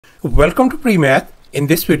Welcome to PreMath. In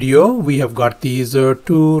this video, we have got these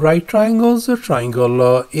two right triangles,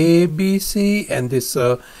 triangle ABC and this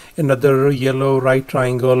another yellow right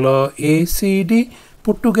triangle ACD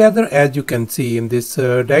put together, as you can see in this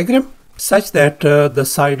diagram, such that the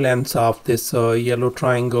side lengths of this yellow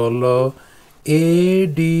triangle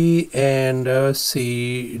AD and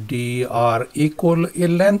CD are equal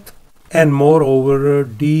in length, and moreover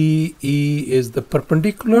DE is the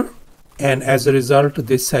perpendicular. And as a result,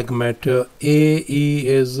 this segment AE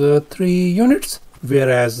is 3 units,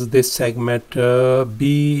 whereas this segment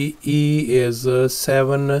BE is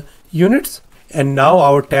 7 units. And now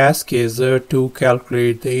our task is to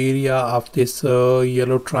calculate the area of this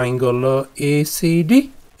yellow triangle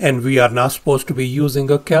ACD. And we are now supposed to be using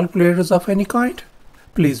calculators of any kind.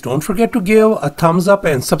 Please don't forget to give a thumbs up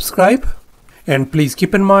and subscribe. And please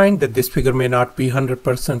keep in mind that this figure may not be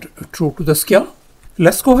 100% true to the scale.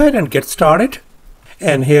 Let's go ahead and get started.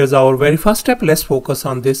 And here's our very first step. Let's focus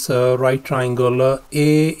on this right triangle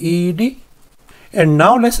AED. And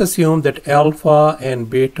now let's assume that alpha and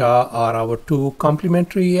beta are our two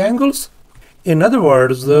complementary angles. In other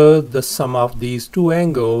words, the sum of these two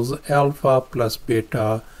angles, alpha plus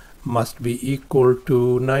beta, must be equal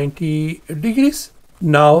to 90 degrees.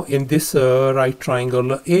 Now in this right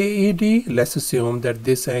triangle AED, let's assume that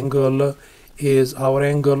this angle is our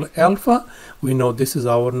angle alpha. We know this is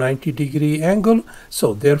our 90-degree angle,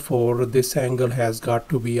 so therefore this angle has got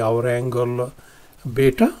to be our angle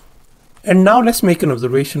beta. And now let's make an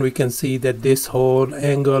observation. We can see that this whole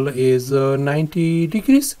angle is 90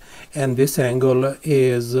 degrees and this angle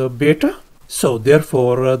is beta. So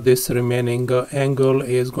therefore this remaining angle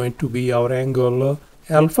is going to be our angle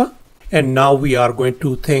alpha. And now we are going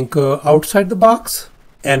to think outside the box,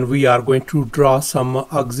 and we are going to draw some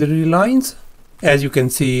auxiliary lines. As you can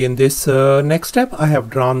see in this next step, I have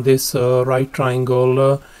drawn this right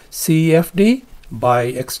triangle CFD by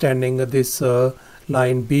extending this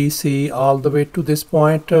line BC all the way to this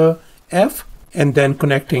point F, and then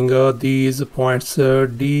connecting these points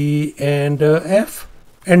D and F.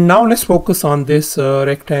 And now let's focus on this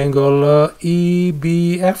rectangle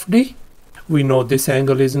EBFD. We know this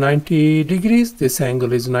angle is 90 degrees, this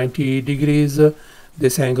angle is 90 degrees,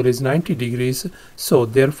 this angle is 90 degrees, so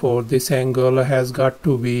therefore this angle has got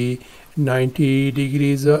to be 90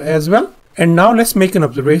 degrees as well. And now let's make an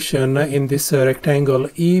observation. In this rectangle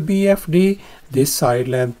EBFD, this side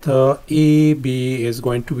length EB is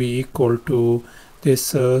going to be equal to this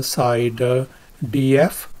side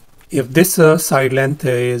DF. If this side length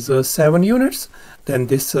is 7 units, then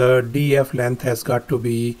this DF length has got to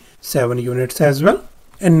be 7 units as well.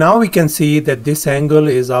 And now we can see that this angle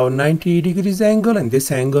is our 90 degrees angle and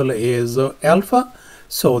this angle is alpha.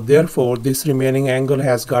 So therefore this remaining angle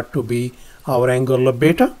has got to be our angle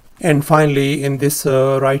beta. And finally in this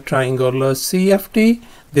right triangle CFD,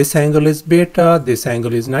 this angle is beta, this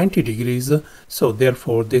angle is 90 degrees. So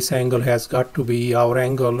therefore this angle has got to be our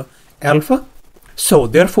angle alpha. So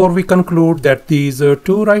therefore we conclude that these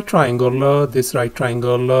two right triangle, this right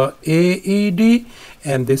triangle AED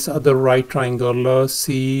and this other right triangle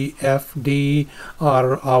CFD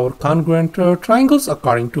are our congruent triangles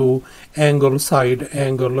according to angle side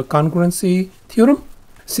angle congruency theorem.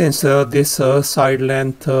 Since this side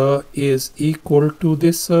length is equal to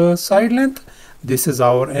this side length, this is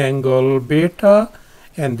our angle beta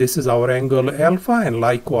and this is our angle alpha, and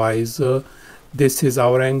likewise this is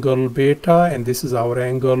our angle beta and this is our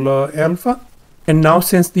angle alpha. And now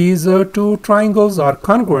since these two triangles are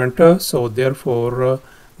congruent, so therefore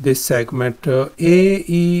this segment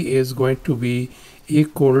AE is going to be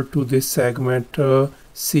equal to this segment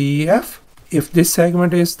CF. If this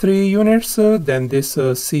segment is 3 units, then this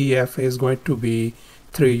CF is going to be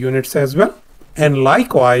 3 units as well. And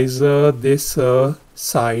likewise this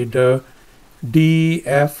side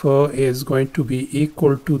DF is going to be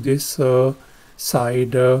equal to this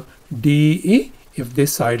side DE. If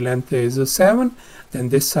this side length is 7, then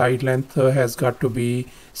this side length has got to be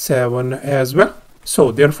 7 as well.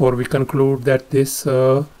 So therefore we conclude that this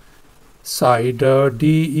side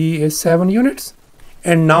DE is 7 units.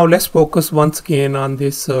 And now let's focus once again on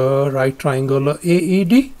this right triangle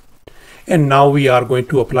AED. And now we are going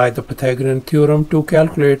to apply the Pythagorean theorem to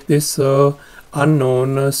calculate this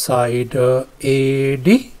unknown side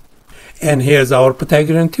AD. And here's our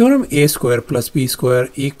Pythagorean theorem: a square plus b square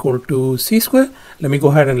equal to c square. Let me go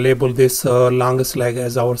ahead and label this longest leg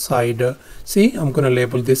as our side C. I'm going to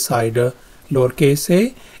label this side lowercase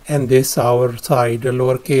a and this our side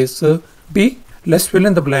lowercase b. Let's fill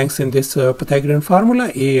in the blanks in this Pythagorean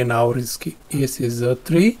formula. A in our case is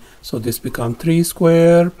 3, so this becomes 3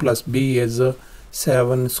 square plus b is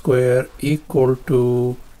 7 square equal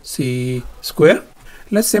to c square.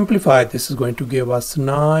 Let's simplify. This is going to give us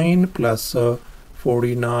 9 plus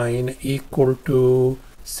 49 equal to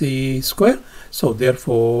c square. So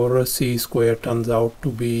therefore c square turns out to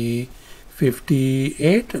be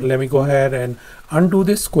 58. Let me go ahead and undo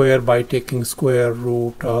this square by taking square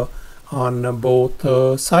root on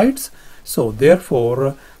both sides. So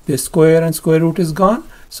therefore this square and square root is gone.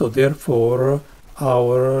 So therefore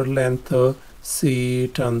our length c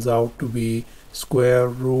turns out to be square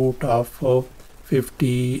root of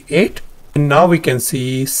 58. And now we can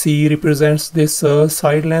see c represents this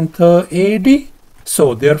side length AD.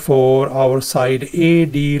 So therefore our side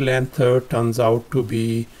AD length turns out to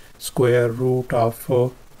be square root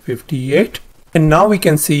of 58. And now we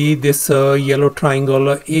can see this yellow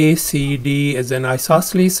triangle ACD as an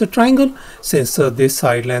isosceles triangle, since this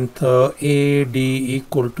side length AD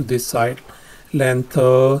equal to this side length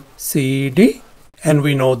CD. And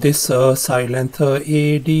we know this side length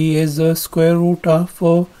AD is square root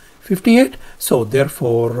of 58. So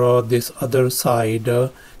therefore this other side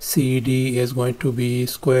CD is going to be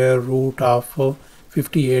square root of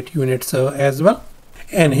 58 units as well.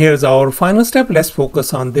 And here's our final step. Let's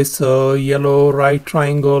focus on this yellow right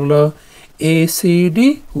triangle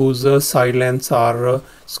ACD, whose side lengths are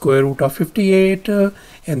square root of 58,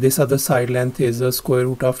 and this other side length is square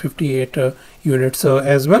root of 58 units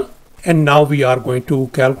as well. And now we are going to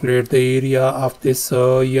calculate the area of this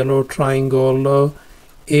yellow triangle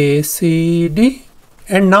ACD.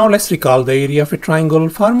 And now let's recall the area of a triangle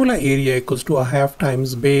formula. Area equals to a half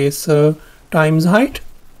times base times height.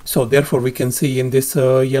 So therefore we can see in this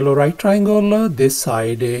yellow right triangle, this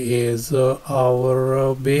side is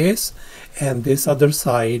our base and this other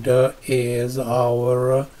side is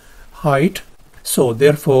our height. So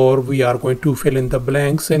therefore we are going to fill in the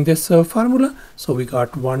blanks in this formula. So we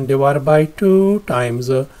got 1 divided by 2 times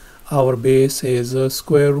our base is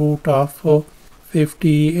square root of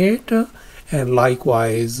 58, and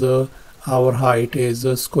likewise our height is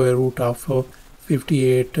square root of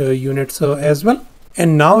 58 units as well.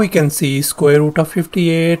 And now we can see square root of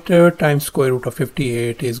 58 times square root of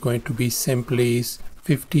 58 is going to be simply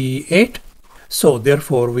 58. So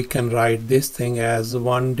therefore we can write this thing as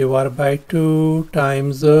 1 divided by 2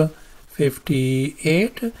 times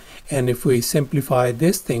 58. And if we simplify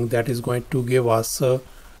this thing, that is going to give us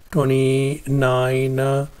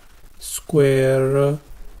 29 square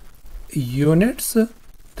units,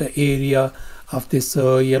 the area of this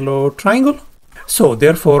yellow triangle. So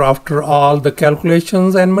therefore after all the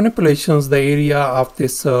calculations and manipulations, the area of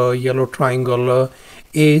this yellow triangle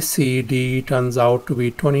ACD turns out to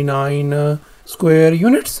be 29 square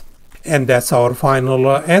units. And that's our final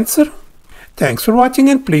answer. Thanks for watching,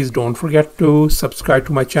 and please don't forget to subscribe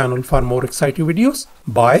to my channel for more exciting videos.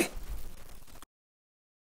 Bye.